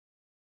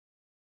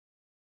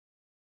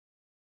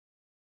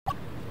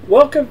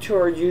Welcome to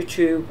our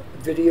YouTube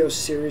video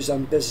series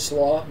on business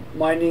law.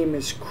 My name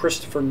is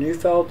Christopher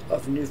Neufeld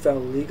of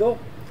Neufeld Legal,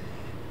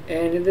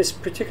 and in this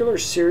particular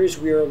series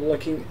we are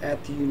looking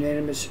at the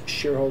Unanimous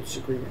Shareholders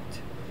Agreement.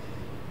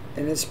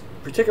 In this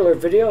particular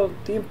video,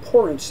 the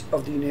importance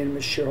of the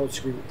Unanimous Shareholders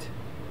Agreement.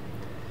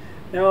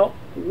 Now,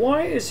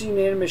 why is the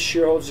Unanimous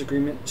Shareholders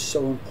Agreement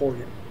so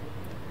important?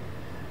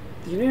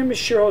 The Unanimous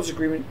Shareholders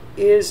Agreement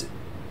is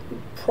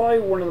probably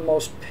one of the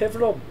most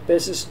pivotal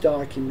business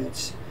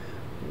documents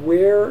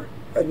where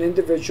an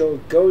individual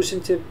goes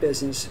into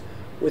business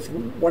with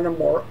one or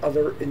more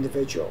other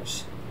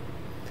individuals.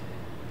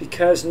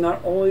 Because not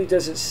only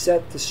does it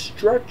set the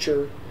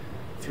structure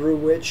through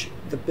which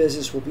the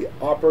business will be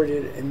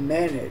operated and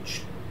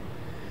managed,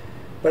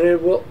 but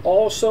it will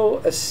also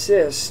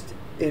assist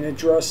in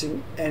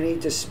addressing any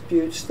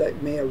disputes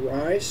that may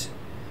arise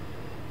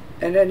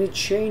and any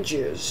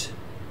changes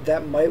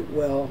that might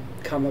well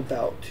come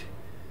about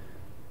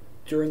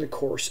during the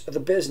course of the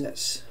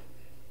business.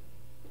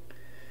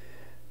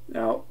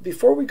 Now,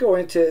 before we go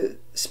into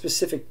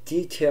specific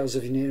details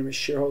of unanimous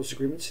shareholders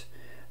agreements,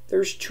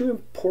 there's two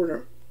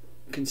important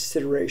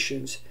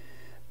considerations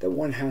that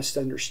one has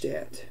to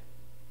understand.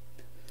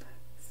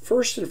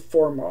 First and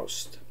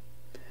foremost,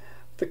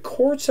 the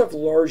courts have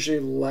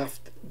largely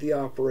left the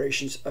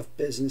operations of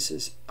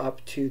businesses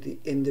up to the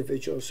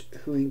individuals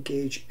who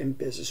engage in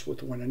business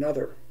with one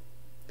another.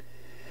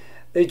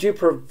 They do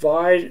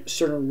provide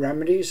certain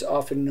remedies,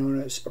 often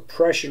known as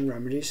oppression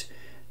remedies,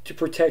 to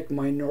protect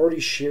minority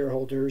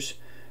shareholders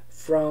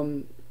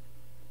from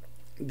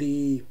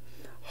the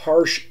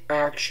harsh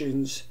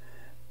actions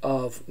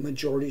of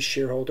majority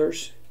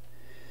shareholders.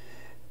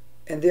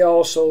 And they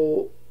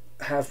also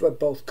have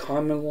both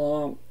common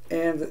law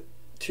and,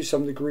 to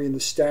some degree in the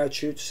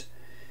statutes,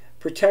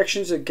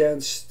 protections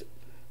against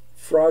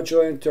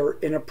fraudulent or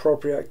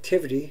inappropriate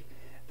activity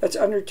that's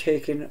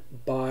undertaken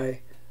by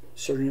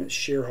certain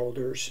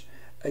shareholders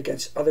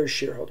against other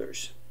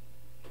shareholders.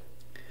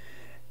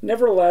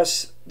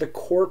 Nevertheless, the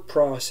court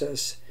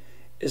process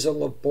is a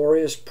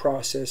laborious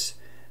process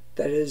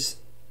that is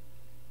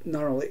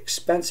not only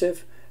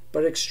expensive,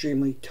 but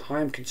extremely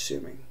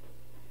time-consuming.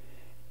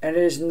 And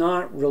it is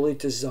not really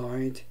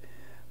designed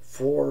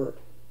for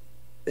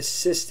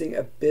assisting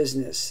a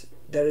business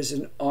that is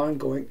an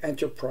ongoing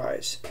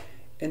enterprise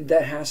and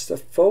that has to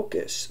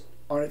focus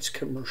on its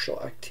commercial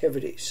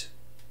activities.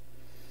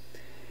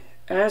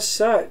 As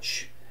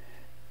such,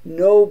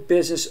 no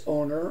business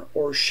owner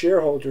or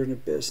shareholder in a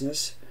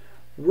business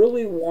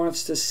really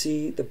wants to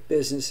see the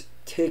business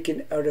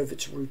taken out of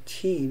its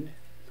routine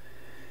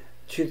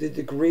to the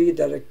degree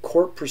that a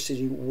court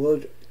proceeding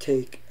would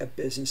take a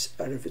business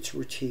out of its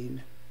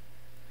routine.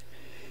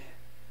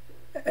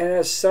 And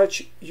as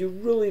such, you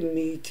really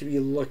need to be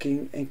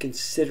looking and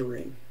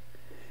considering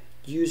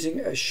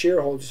using a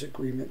shareholders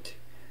agreement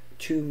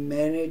to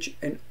manage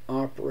and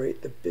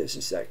operate the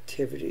business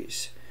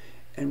activities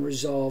and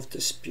resolve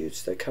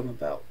disputes that come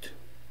about.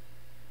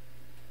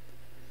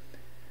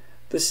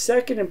 The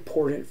second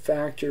important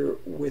factor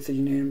with a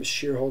unanimous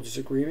shareholders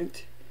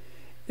agreement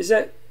is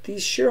that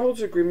these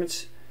shareholders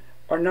agreements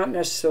are not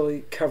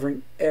necessarily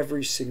covering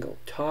every single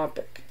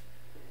topic.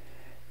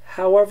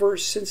 However,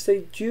 since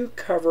they do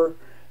cover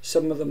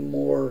some of the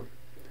more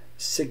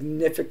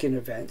significant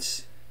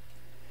events,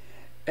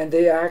 and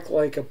they act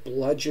like a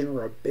bludgeon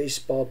or a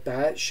baseball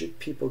bat should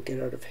people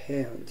get out of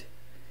hand,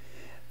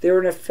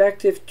 they're an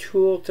effective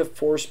tool to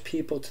force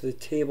people to the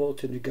table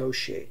to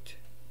negotiate.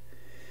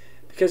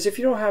 Because if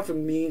you don't have a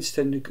means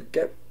to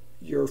get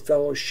your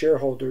fellow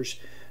shareholders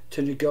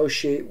to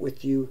negotiate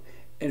with you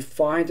and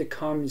find a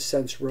common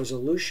sense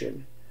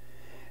resolution,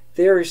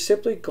 they are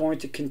simply going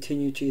to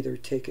continue to either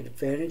take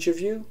advantage of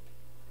you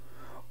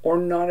or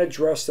not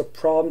address the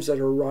problems that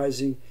are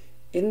arising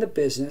in the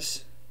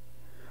business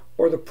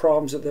or the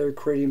problems that they're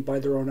creating by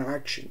their own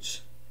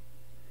actions.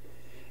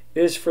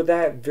 It is for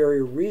that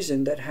very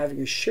reason that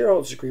having a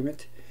shareholders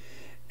agreement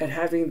and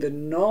having the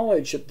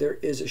knowledge that there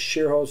is a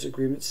shareholders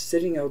agreement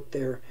sitting out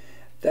there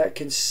that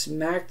can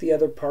smack the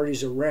other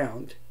parties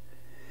around,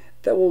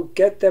 that will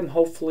get them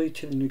hopefully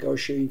to the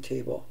negotiating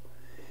table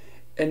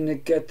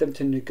and get them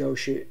to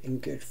negotiate in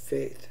good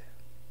faith.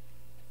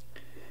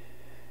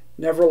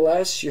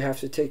 Nevertheless, you have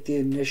to take the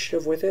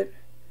initiative with it,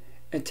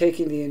 and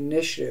taking the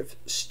initiative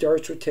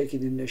starts with taking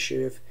the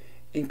initiative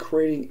in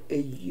creating a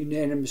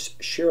unanimous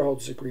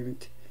shareholders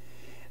agreement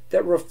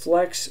that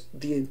reflects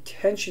the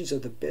intentions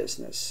of the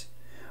business,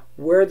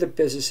 where the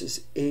business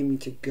is aiming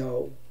to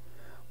go,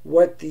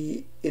 what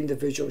the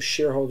individual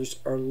shareholders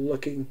are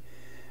looking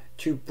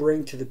to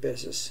bring to the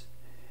business,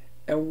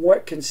 and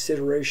what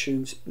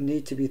considerations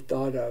need to be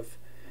thought of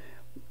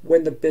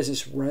when the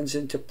business runs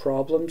into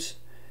problems,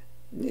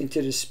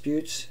 into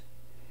disputes,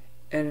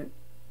 and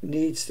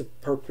needs the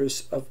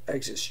purpose of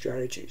exit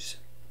strategies.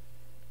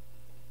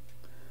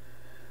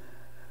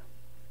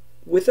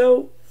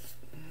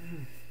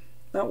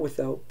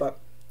 But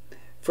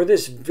for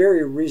this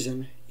very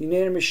reason,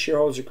 unanimous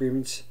shareholders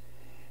agreements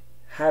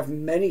have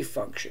many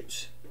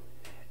functions.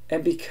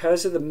 And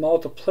because of the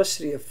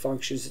multiplicity of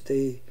functions that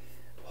they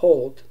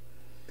hold,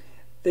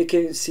 They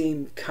can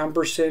seem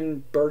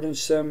cumbersome,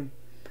 burdensome,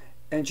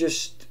 and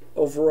just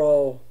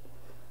overall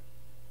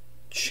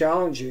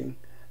challenging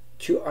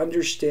to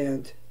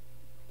understand,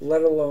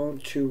 let alone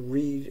to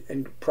read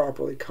and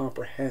properly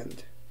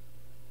comprehend.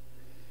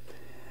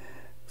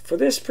 For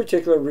this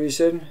particular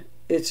reason,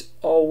 it's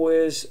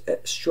always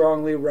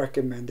strongly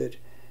recommended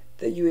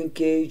that you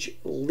engage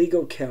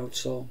legal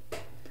counsel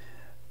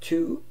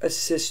to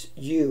assist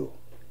you,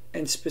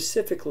 and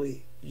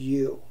specifically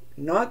you,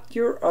 not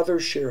your other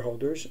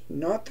shareholders,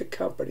 not the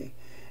company,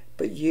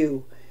 but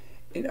you,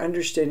 in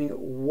understanding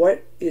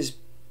what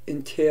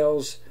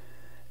entails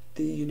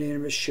the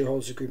Unanimous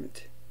Shareholders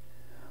Agreement.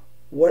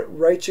 What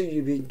rights are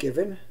you being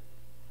given?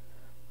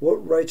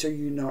 What rights are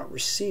you not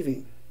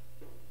receiving?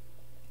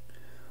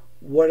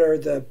 What are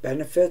the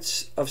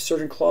benefits of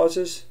certain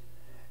clauses?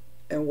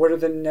 And what are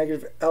the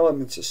negative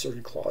elements of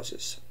certain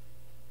clauses?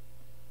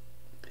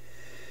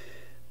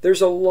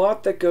 There's a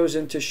lot that goes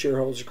into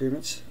shareholders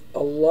agreements,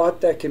 a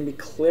lot that can be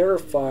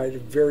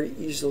clarified very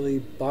easily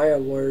by a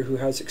lawyer who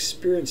has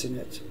experience in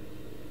it.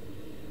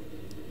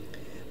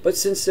 But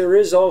since there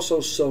is also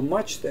so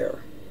much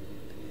there,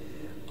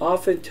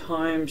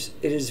 oftentimes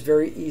it is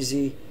very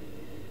easy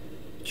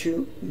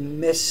to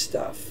miss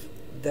stuff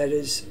that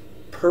is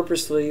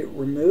purposely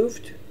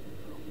removed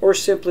or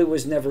simply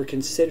was never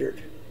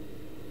considered.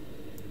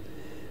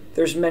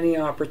 There's many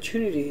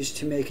opportunities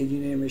to make a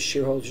unanimous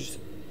shareholders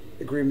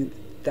agreement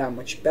that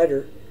much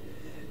better,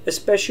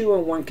 especially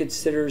when one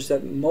considers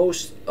that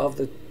most of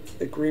the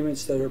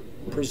agreements that are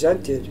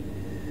presented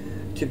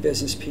to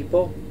business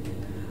people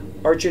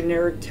are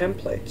generic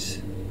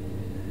templates.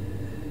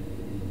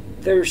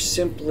 They're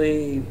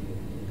simply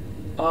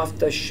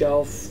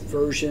off-the-shelf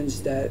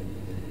versions that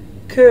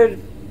could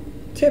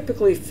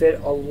typically fit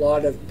a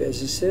lot of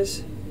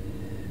businesses,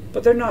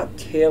 but they're not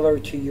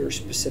tailored to your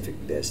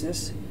specific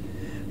business.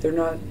 They're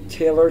not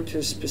tailored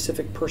to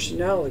specific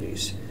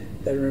personalities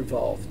that are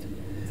involved,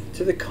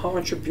 to the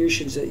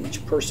contributions that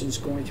each person is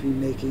going to be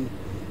making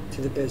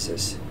to the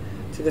business,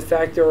 to the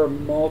fact there are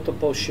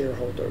multiple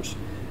shareholders,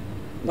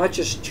 not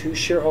just two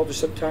shareholders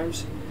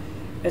sometimes,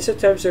 and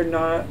sometimes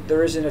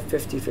there isn't a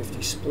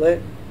 50-50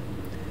 split,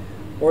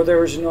 or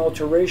there is an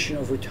alteration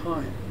over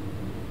time.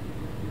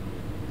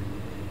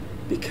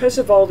 Because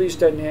of all these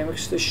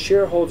dynamics, the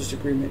shareholders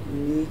agreement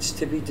needs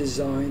to be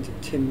designed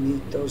to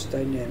meet those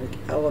dynamic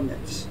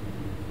elements.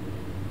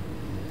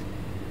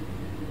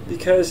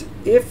 Because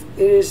if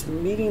it is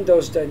meeting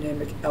those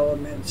dynamic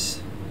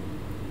elements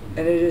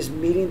and it is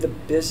meeting the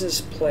business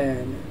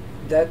plan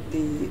that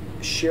the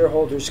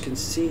shareholders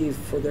conceive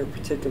for their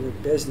particular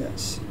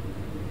business,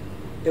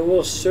 it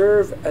will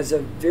serve as a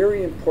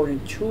very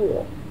important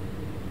tool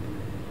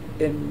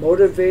in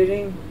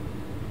motivating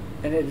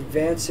and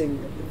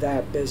advancing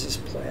that business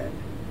plan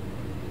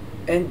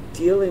and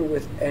dealing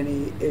with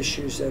any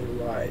issues that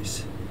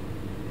arise.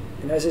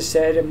 And as I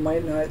said, it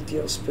might not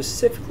deal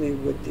specifically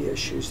with the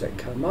issues that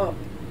come up,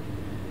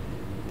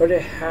 but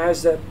it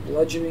has that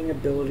bludgeoning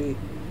ability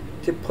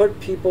to put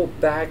people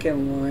back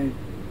in line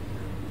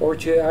or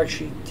to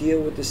actually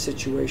deal with the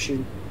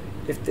situation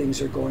if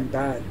things are going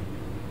bad.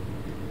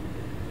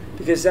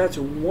 Because that's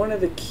one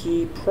of the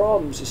key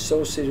problems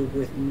associated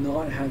with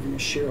not having a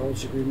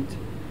shareholders agreement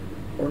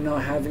or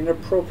not having an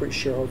appropriate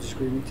shareholders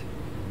agreement,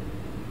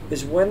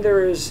 is when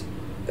there is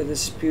a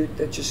dispute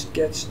that just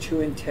gets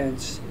too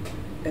intense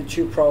and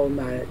too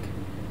problematic,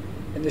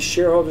 and the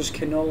shareholders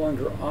can no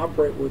longer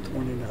operate with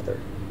one another.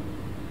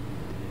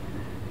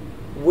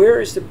 Where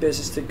is the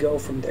business to go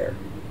from there?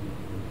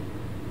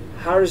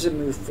 How does it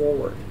move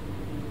forward?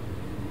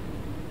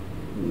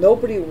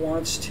 Nobody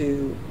wants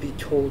to be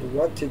told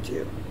what to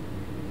do,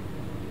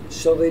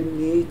 so they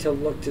need to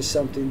look to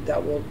something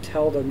that will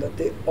tell them that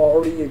they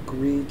already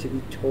agreed to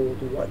be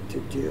told what to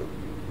do.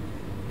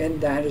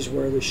 And that is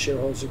where the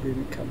shareholders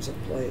agreement comes in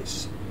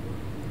place.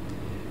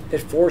 It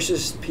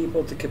forces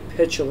people to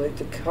capitulate,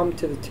 to come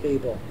to the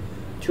table,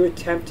 to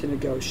attempt to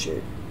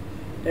negotiate.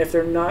 And if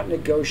they're not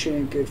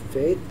negotiating in good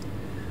faith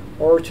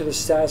or to the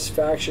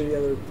satisfaction of the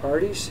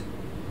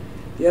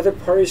other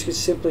parties can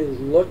simply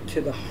look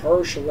to the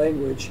harsh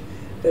language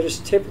that is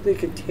typically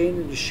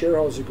contained in the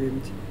shareholders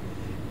agreement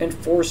and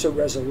force a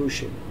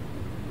resolution.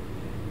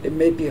 It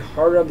may be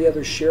hard on the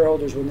other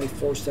shareholders when they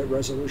force that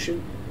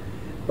resolution,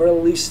 but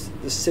at least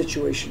the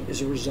situation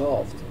is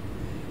resolved.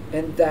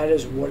 And that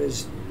is what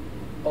is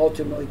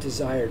ultimately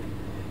desired.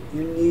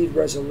 You need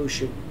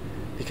resolution,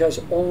 because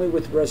only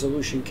with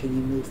resolution can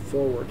you move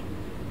forward,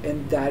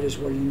 and that is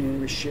what a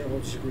unanimous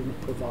shareholders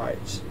agreement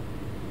provides.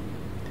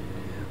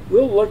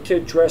 We'll look to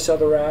address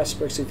other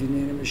aspects of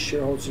unanimous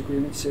shareholders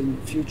agreements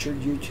in future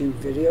YouTube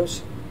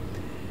videos.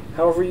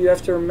 However, you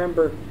have to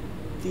remember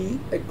the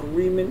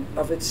agreement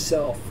of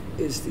itself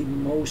is the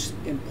most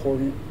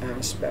important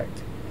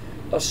aspect.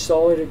 A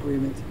solid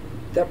agreement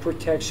that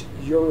protects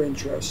your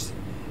interests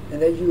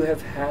and that you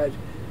have had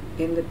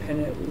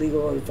independent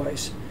legal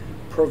advice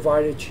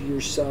provided to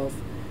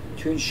yourself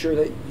to ensure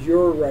that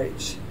your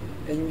rights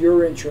and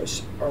your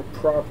interests are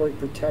properly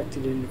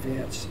protected in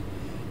advance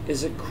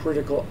is a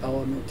critical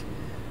element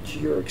to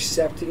your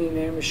accepting a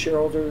unanimous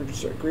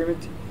shareholders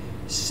agreement,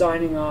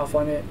 signing off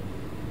on it,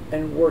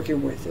 and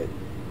working with it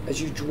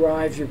as you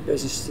drive your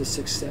business to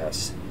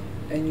success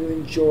and you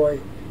enjoy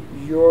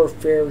your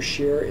fair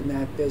share in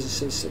that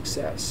business's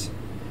success.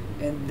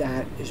 And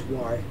that is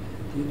why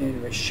the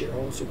Unanimous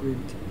Shareholders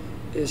Agreement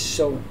is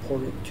so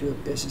important to a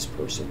business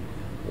person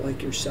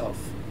like yourself.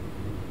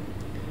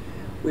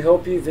 We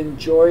hope you've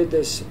enjoyed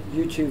this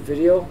YouTube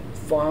video,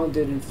 found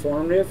it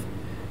informative.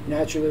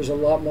 Naturally, there's a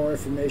lot more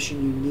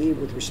information you need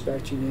with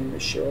respect to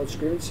Unanimous Shareholders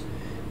Agreements,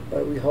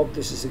 but we hope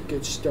this is a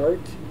good start.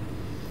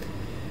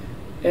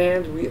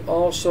 And we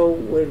also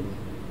would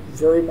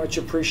very much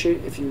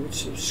appreciate if you would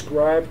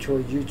subscribe to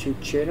our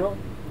YouTube channel,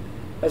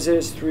 as it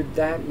is through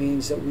that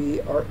means that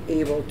we are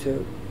able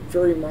to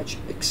very much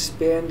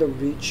expand the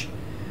reach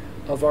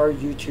of our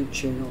YouTube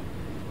channel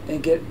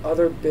and get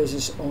other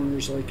business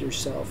owners like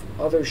yourself,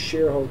 other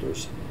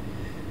shareholders,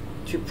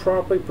 to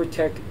properly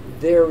protect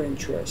their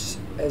interests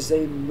as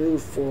they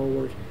move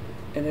forward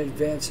and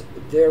advance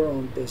their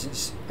own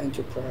business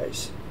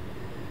enterprise.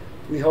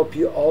 We hope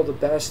you all the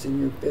best in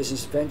your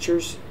business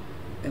ventures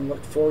and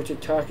look forward to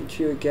talking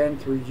to you again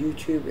through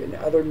YouTube and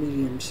other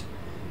mediums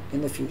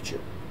in the future.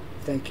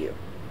 Thank you.